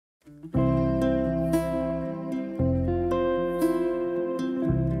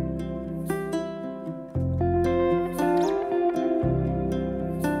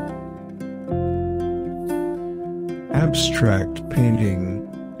abstract painting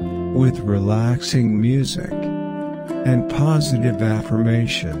with relaxing music and positive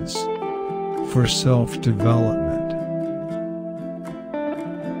affirmations for self-development.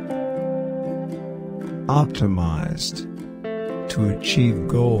 Optimized to achieve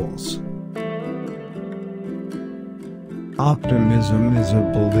goals. Optimism is a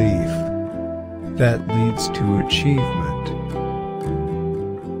belief that leads to achievement.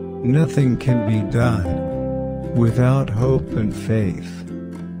 Nothing can be done without hope and faith.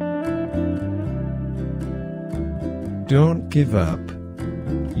 Don't give up.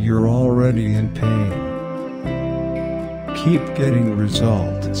 You're already in pain. Keep getting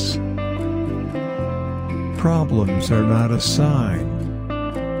results. Problems are not a sign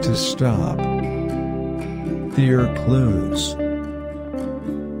to stop. They are clues.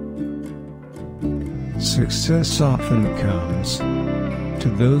 Success often comes to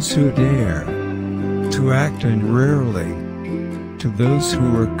those who dare to act, and rarely to those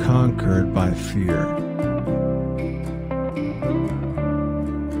who are conquered by fear.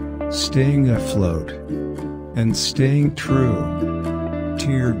 Staying afloat and staying true to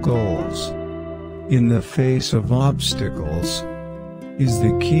your goals in the face of obstacles is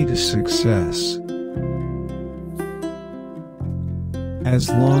the key to success. As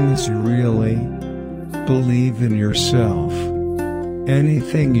long as you really believe in yourself,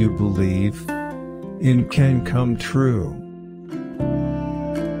 anything you believe in can come true.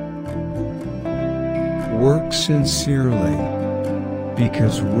 Work sincerely,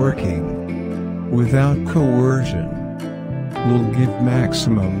 because working without coercion will give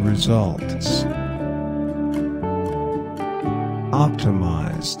maximum results.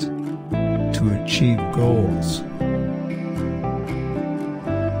 Optimized to achieve goals.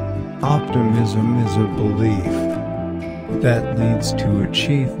 Optimism is a belief that leads to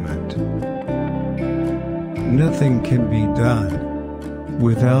achievement. Nothing can be done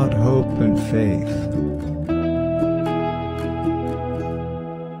without hope and faith.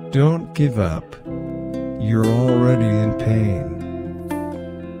 Don't give up. You're already in pain.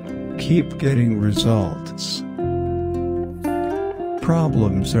 Keep getting results.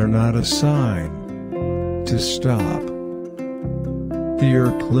 Problems are not a sign to stop. They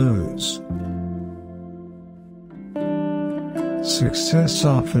are clues. Success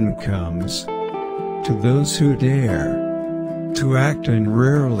often comes to those who dare to act, and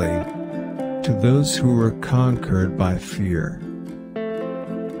rarely to those who are conquered by fear.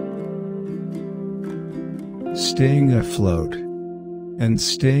 Staying afloat and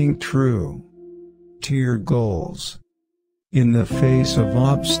staying true to your goals in the face of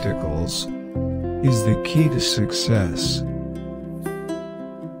obstacles is the key to success.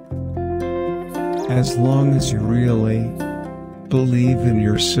 As long as you really believe in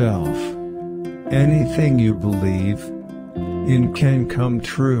yourself, anything you believe in can come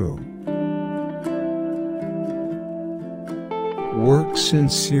true. Work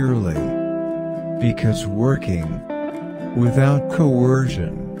sincerely, because working without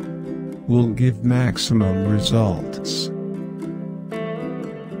coercion will give maximum results.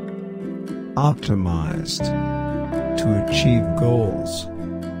 Optimized to achieve goals.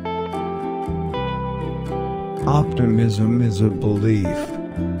 Optimism is a belief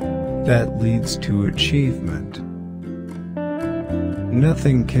that leads to achievement.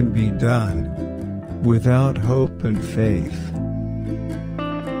 Nothing can be done without hope and faith.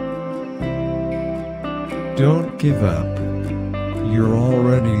 Don't give up. You're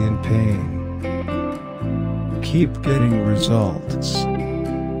already in pain. Keep getting results.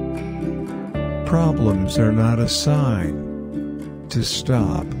 Problems are not a sign to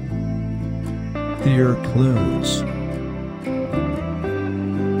stop. They are clues.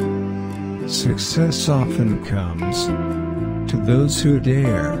 Success often comes to those who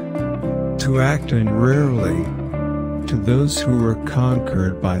dare to act, and rarely to those who are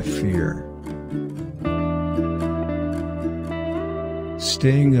conquered by fear.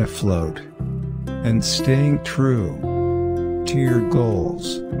 Staying afloat and staying true to your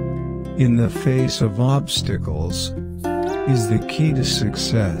goals in the face of obstacles is the key to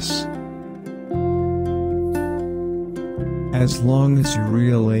success. As long as you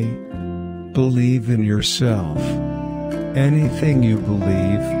really believe in yourself, anything you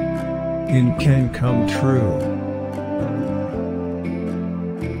believe in can come true.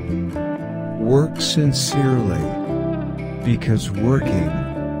 Work sincerely, because working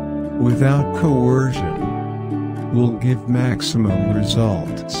without coercion will give maximum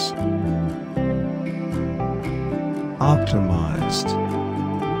results. Optimized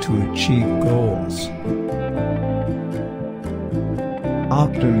to achieve goals.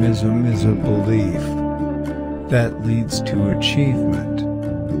 Optimism is a belief that leads to achievement.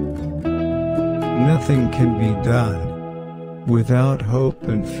 Nothing can be done without hope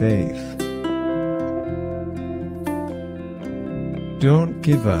and faith. Don't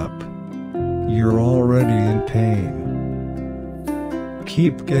give up. You're already in pain.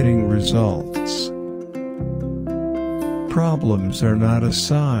 Keep getting results. Problems are not a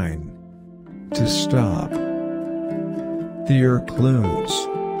sign to stop. They are clues.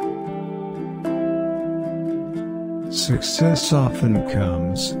 Success often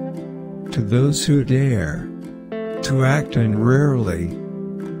comes to those who dare to act, and rarely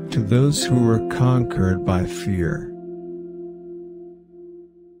to those who are conquered by fear.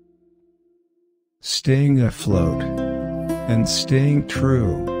 Staying afloat and staying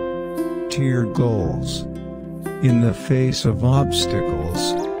true to your goals in the face of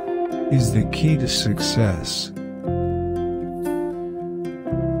obstacles is the key to success.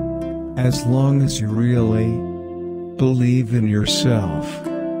 As long as you really believe in yourself,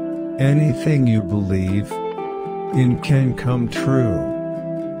 anything you believe in can come true.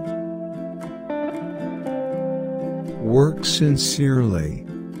 Work sincerely,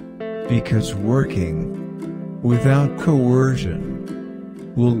 because working without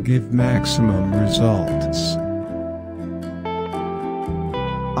coercion will give maximum results.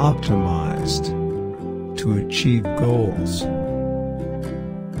 Optimized to achieve goals.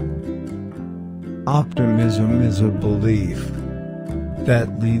 Optimism is a belief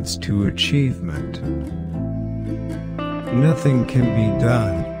that leads to achievement. Nothing can be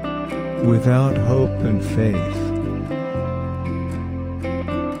done without hope and faith.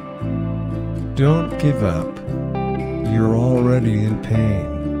 Don't give up. You're already in pain.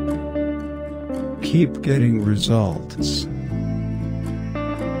 Keep getting results.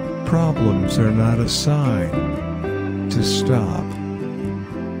 Problems are not a sign to stop.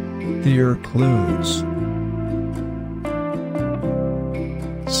 They are clues.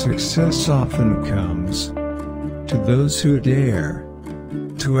 Success often comes to those who dare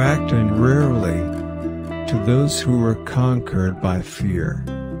to act, and rarely to those who are conquered by fear.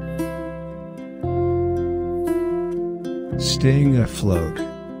 Staying afloat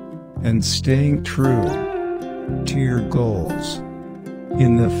and staying true to your goals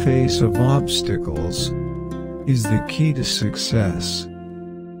in the face of obstacles is the key to success.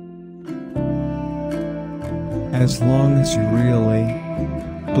 As long as you really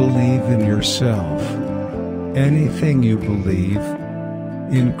believe in yourself, anything you believe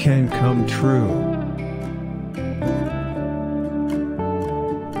in can come true.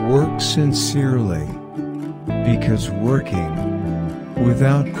 Work sincerely, because working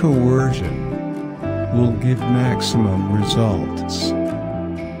without coercion will give maximum results.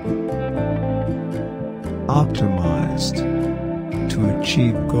 Optimized to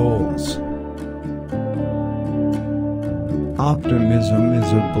achieve goals. Optimism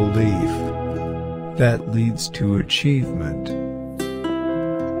is a belief that leads to achievement.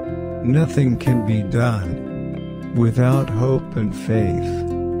 Nothing can be done without hope and faith.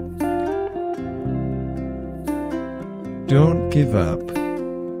 Don't give up.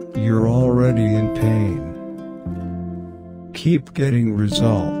 You're already in pain. Keep getting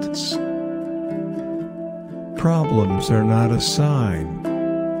results. Problems are not a sign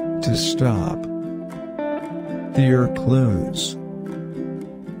to stop. They are clues.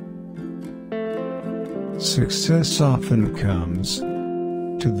 Success often comes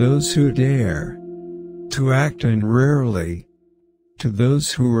to those who dare to act, and rarely to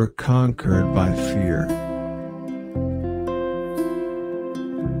those who are conquered by fear.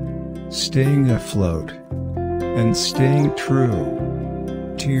 Staying afloat and staying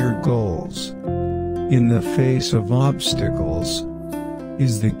true to your goals in the face of obstacles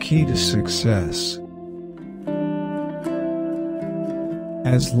is the key to success.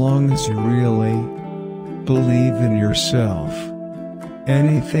 As long as you really believe in yourself,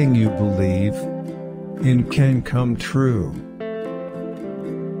 anything you believe in can come true.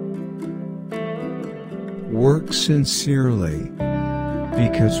 Work sincerely,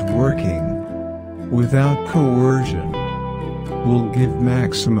 because working without coercion will give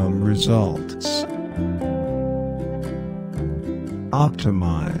maximum results.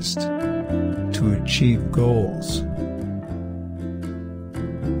 Optimized to achieve goals.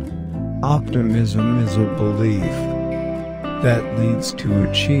 Optimism is a belief that leads to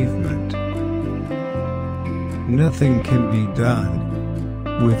achievement. Nothing can be done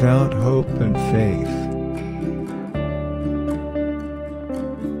without hope and faith.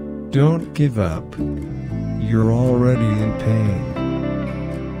 Don't give up. You're already in pain.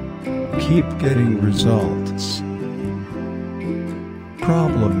 Keep getting results.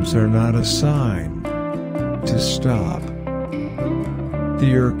 Problems are not a sign to stop.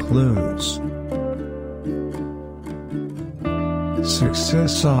 There are clues.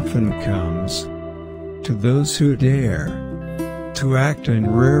 Success often comes to those who dare to act,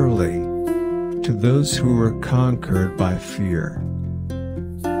 and rarely to those who are conquered by fear.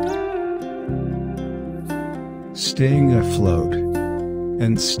 Staying afloat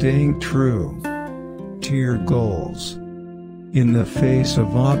and staying true to your goals in the face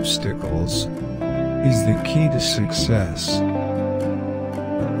of obstacles is the key to success.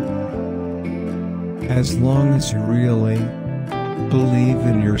 As long as you really believe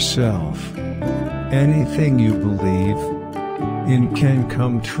in yourself, anything you believe in can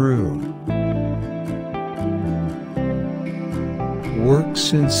come true. Work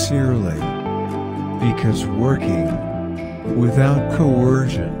sincerely, because working without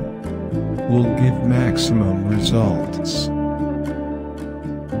coercion will give maximum results.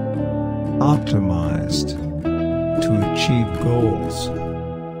 Optimized to achieve goals.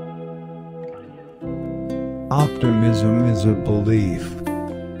 Optimism is a belief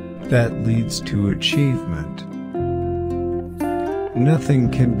that leads to achievement. Nothing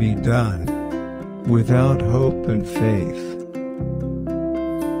can be done without hope and faith.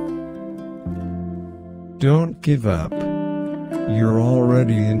 Don't give up. You're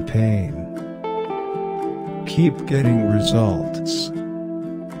already in pain. Keep getting results.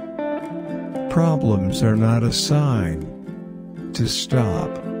 Problems are not a sign to stop.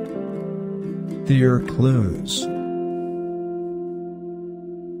 They are clues.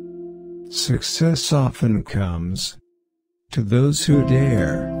 Success often comes to those who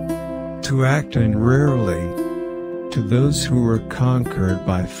dare to act, and rarely to those who are conquered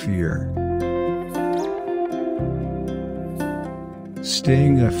by fear.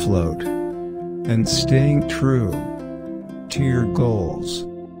 Staying afloat and staying true to your goals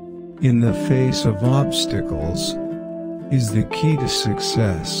in the face of obstacles is the key to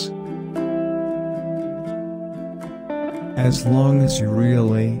success. As long as you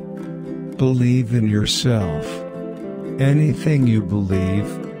really believe in yourself, anything you believe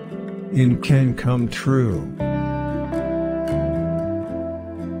in can come true.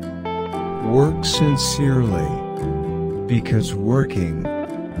 Work sincerely, because working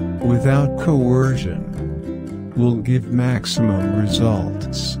without coercion will give maximum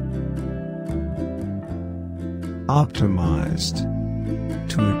results. Optimized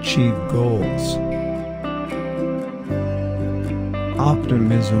to achieve goals.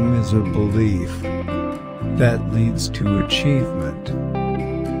 Optimism is a belief that leads to achievement.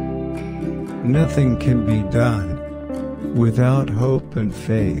 Nothing can be done without hope and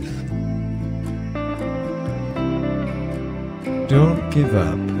faith. Don't give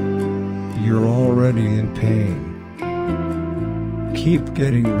up. You're already in pain. Keep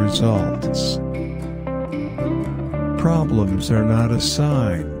getting results. Problems are not a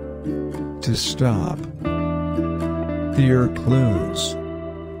sign to stop. They are clues.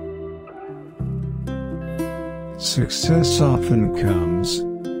 Success often comes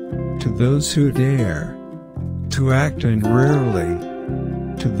to those who dare to act, and rarely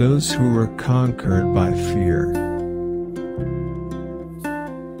to those who are conquered by fear.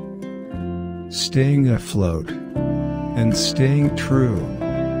 Staying afloat and staying true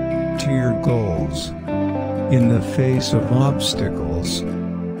to your goals in the face of obstacles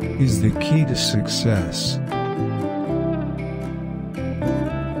is the key to success.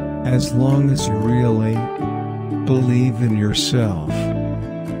 As long as you really believe in yourself,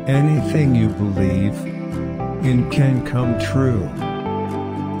 anything you believe in can come true.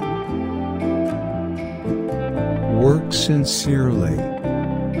 Work sincerely,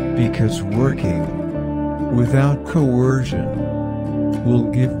 because working without coercion will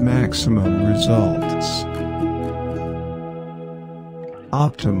give maximum results.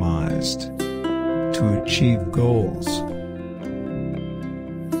 Optimized to achieve goals.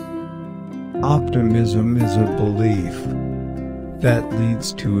 Optimism is a belief that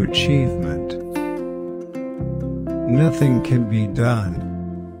leads to achievement. Nothing can be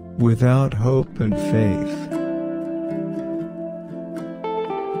done without hope and faith.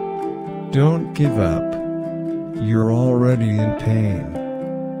 Don't give up. You're already in pain.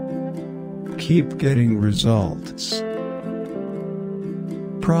 Keep getting results.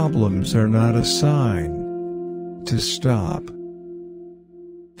 Problems are not a sign to stop.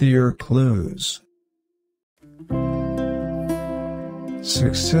 They are clues.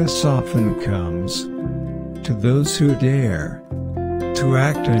 Success often comes to those who dare to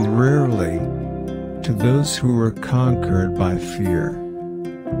act, and rarely to those who are conquered by fear.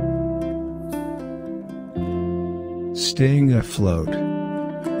 Staying afloat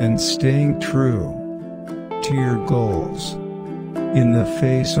and staying true to your goals in the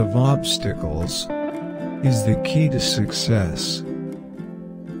face of obstacles is the key to success.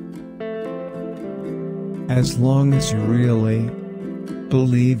 As long as you really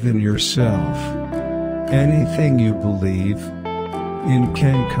believe in yourself, anything you believe in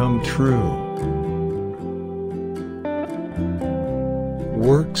can come true.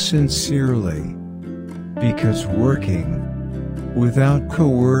 Work sincerely, because working without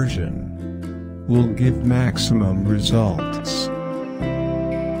coercion will give maximum results.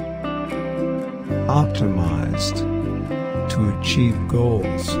 Optimized to achieve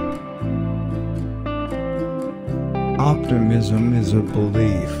goals. Optimism is a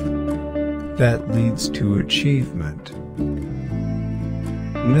belief that leads to achievement.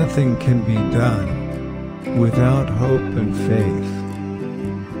 Nothing can be done without hope and faith.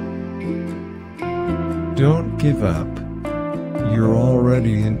 Don't give up. You're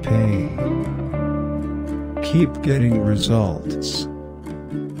already in pain. Keep getting results.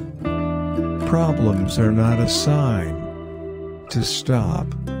 Problems are not a sign to stop.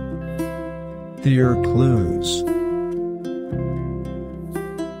 They are clues.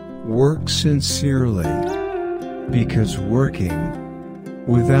 Work sincerely, because working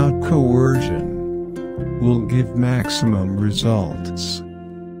without coercion will give maximum results.